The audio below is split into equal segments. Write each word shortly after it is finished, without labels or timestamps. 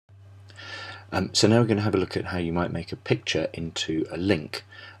So now we're going to have a look at how you might make a picture into a link.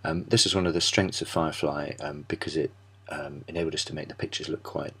 This is one of the strengths of Firefly because it enabled us to make the pictures look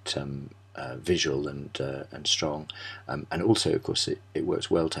quite visual and strong, and also, of course, it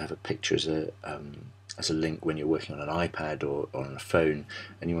works well to have a picture as a link when you're working on an iPad or on a phone,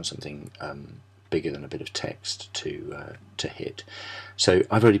 and you want something bigger than a bit of text to hit. So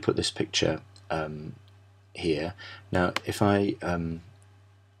I've already put this picture here. Now, if I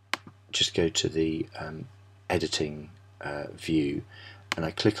just go to the editing view and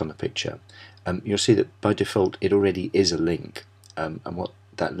I click on the picture, you'll see that by default it already is a link, and what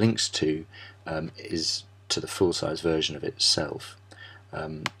that links to is to the full-size version of itself.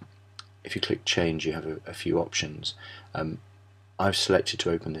 If you click change, you have a few options. I've selected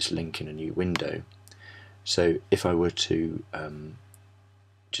to open this link in a new window, so if I were to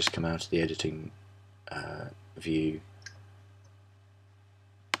just come out of the editing view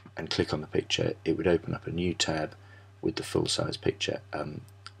and click on the picture, it would open up a new tab with the full-size picture.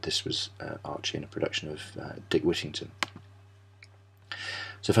 This was Archie in a production of Dick Whittington.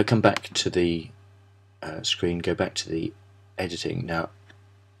 So if I come back to the screen, go back to the editing, now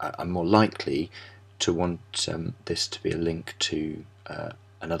I'm more likely to want this to be a link to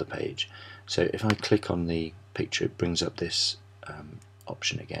another page. So if I click on the picture, it brings up this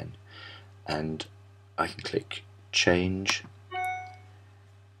option again, and I can click change,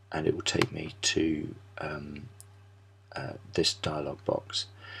 and it will take me to this dialog box.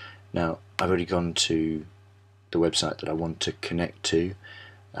 Now I've already gone to the website that I want to connect to.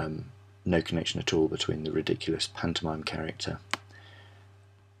 No connection at all between the ridiculous pantomime character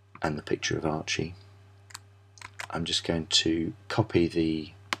and the picture of Archie. I'm just going to copy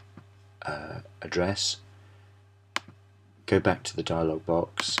the address, go back to the dialog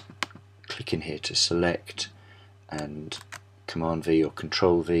box, click in here to select, and Command V or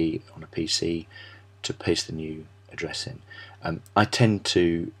Control V on a PC to paste the new address in. I tend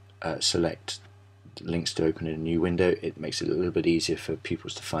to select links to open in a new window. It makes it a little bit easier for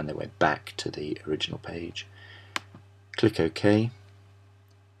pupils to find their way back to the original page. Click OK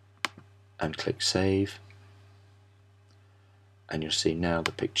and click Save, and you'll see now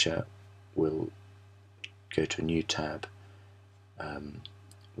the picture will go to a new tab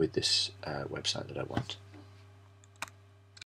with this website that I want.